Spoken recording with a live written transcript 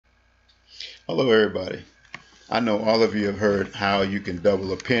Hello, everybody. I know all of you have heard how you can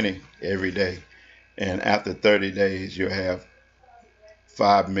double a penny every day, and after 30 days, you'll have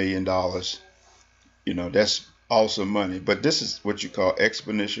 $5 million. That's awesome money. But this is what you call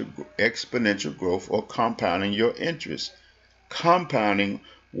exponential growth or compounding your interest, compounding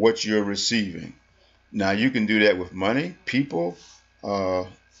what you're receiving. Now, you can do that with money, people, uh,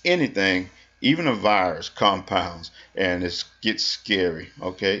 anything, even a virus compounds and it gets scary.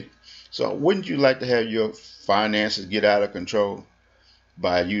 Okay, so wouldn't you like to have your finances get out of control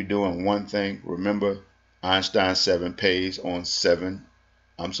by you doing one thing? Remember, Einstein 7 pays on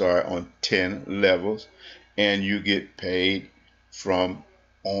on 10 levels, and you get paid from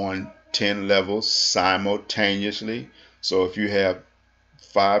on 10 levels simultaneously. So if you have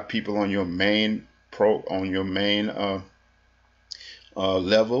five people on your main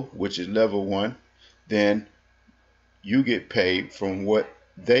level, which is level one, then you get paid from what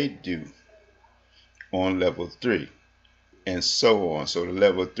they do on level three, and so on. So the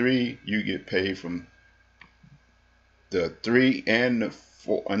level three, you get paid from the three and the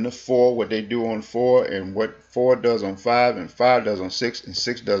four, what they do on four, and what four does on five, and five does on six, and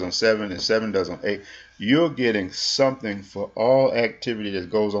six does on seven, and seven does on eight. You're getting something for all activity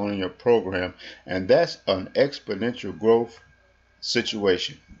that goes on in your program, and that's an exponential growth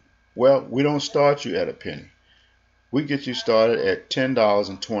situation. Well, we don't start you at a penny. We get you started at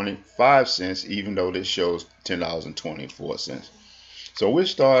 $10.25, even though this shows $10.24. So we're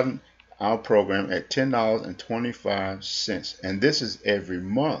starting our program at $10.25, and this is every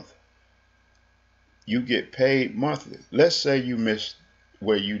month. You get paid monthly. Let's say you miss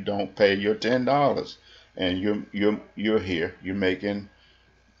where you don't pay your $10, and you're here. You're making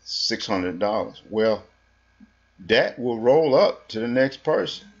 $600. Well, that will roll up to the next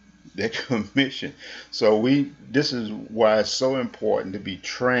person, their commission. So this is why it's so important to be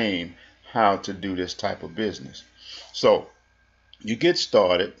trained how to do this type of business. So you get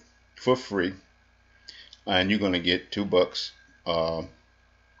started for free, and you're going to get $2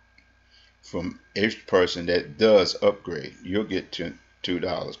 from each person that does upgrade. You'll get $2,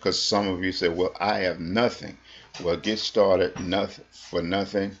 because some of you say, well, I have nothing. Well, get started for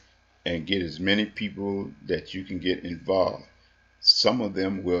nothing, and get as many people that you can get involved. Some of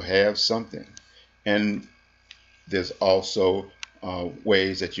them will have something, and there's also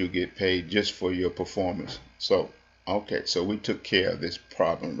ways that you get paid just for your performance. So okay, so we took care of this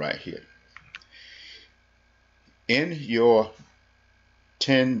problem right here. In your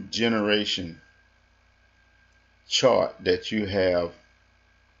 10 generation chart that you have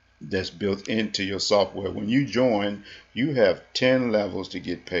that's built into your software, when you join, you have 10 levels to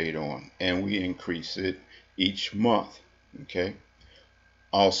get paid on, and we increase it each month. Okay,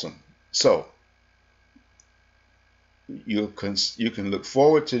 awesome. So you can look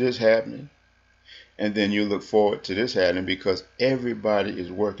forward to this happening, and then you look forward to this happening, because everybody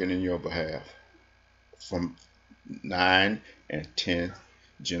is working in your behalf. From 9 and 10th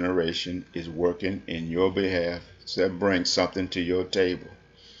generation is working in your behalf. So that brings something to your table.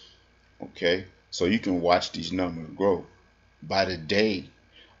 Okay, so you can watch these numbers grow by the day.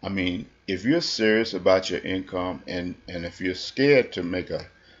 I mean, if you're serious about your income, and if you're scared to make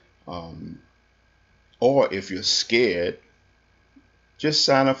or if you're scared, just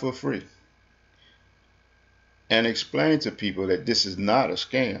sign up for free and explain to people that this is not a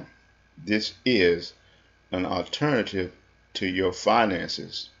scam. This is an alternative to your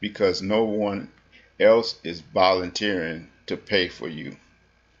finances, because no one else is volunteering to pay for you.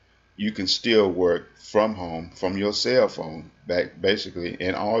 You can still work from home, from your cell phone, basically,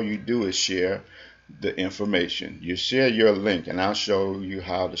 and all you do is share the information. You share your link, and I'll show you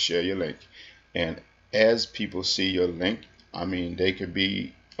how to share your link. And as people see your link, I mean, they could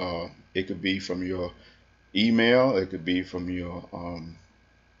be it could be from your email, it could be from your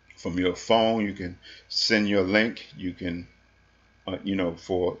phone. You can send your link. You can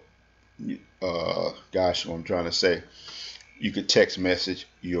for gosh, what I'm trying to say, you could text message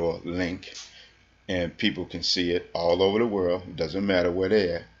your link, and people can see it all over the world. It doesn't matter where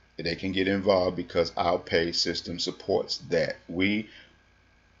they're at. They can get involved, because our pay system supports that. We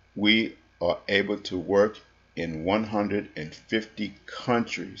are able to work in 150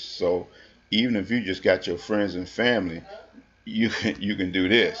 countries. So even if you just got your friends and family, you can do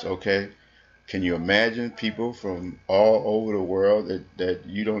this. Okay, can you imagine people from all over the world that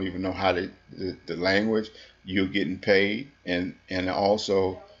you don't even know how the language? You're getting paid, and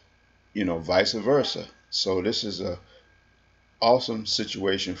also, vice versa. So this is a awesome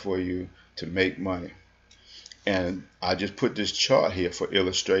situation for you to make money. And I just put this chart here for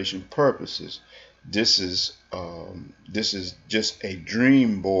illustration purposes. This is just a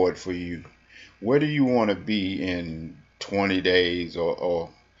dream board for you. Where do you want to be in 20 days, or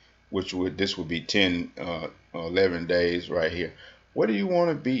this would be 10, 11 days right here? Where do you want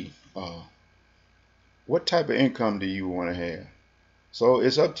to be? What type of income do you want to have? So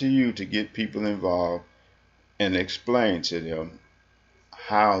it's up to you to get people involved and explain to them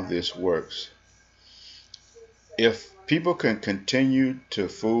how this works. If people can continue to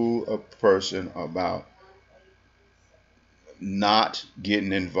fool a person about not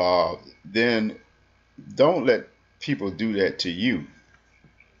getting involved, then don't let people do that to you.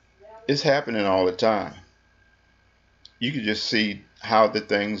 It's happening all the time. You can just see how the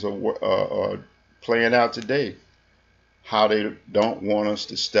things are playing out today. How they don't want us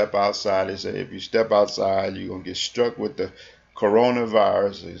to step outside. They say if you step outside, you're going to get struck with the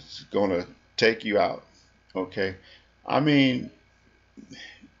coronavirus. It's going to take you out. Okay? I mean,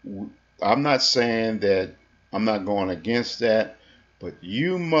 I'm not saying that I'm not going against that, but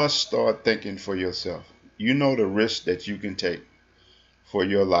you must start thinking for yourself. You know the risk that you can take for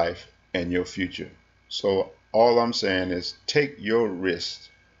your life and your future. So all I'm saying is take your risk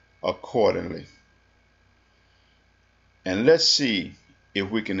accordingly. And let's see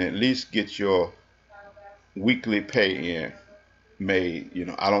if we can at least get your weekly pay in made.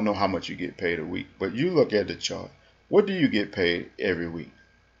 I don't know how much you get paid a week, but you look at the chart. What do you get paid every week?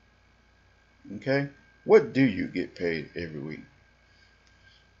 Okay? What do you get paid every week?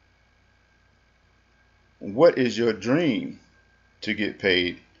 What is your dream to get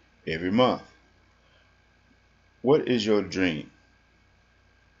paid every month? What is your dream?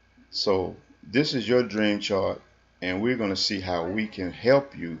 So this is your dream chart, and we're going to see how we can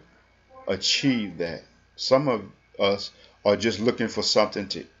help you achieve that. Some of us are just looking for something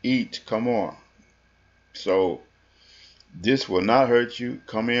to eat. Come on. So this will not hurt you.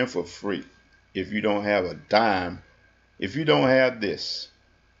 Come in for free. If you don't have a dime, if you don't have this,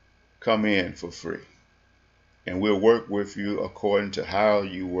 come in for free. And we'll work with you according to how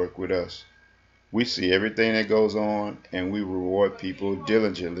you work with us. We see everything that goes on, and we reward people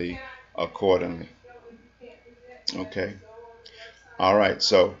diligently accordingly. Okay? All right.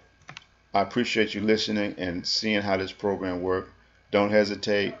 So I appreciate you listening and seeing how this program works. Don't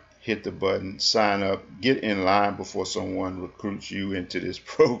hesitate. Hit the button. Sign up. Get in line before someone recruits you into this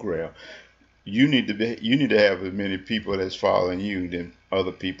program. You need to have as many people that's following you than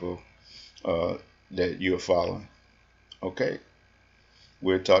other people that you're following. Okay.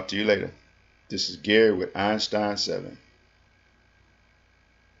 We'll talk to you later. This is Gary with Einstein 7.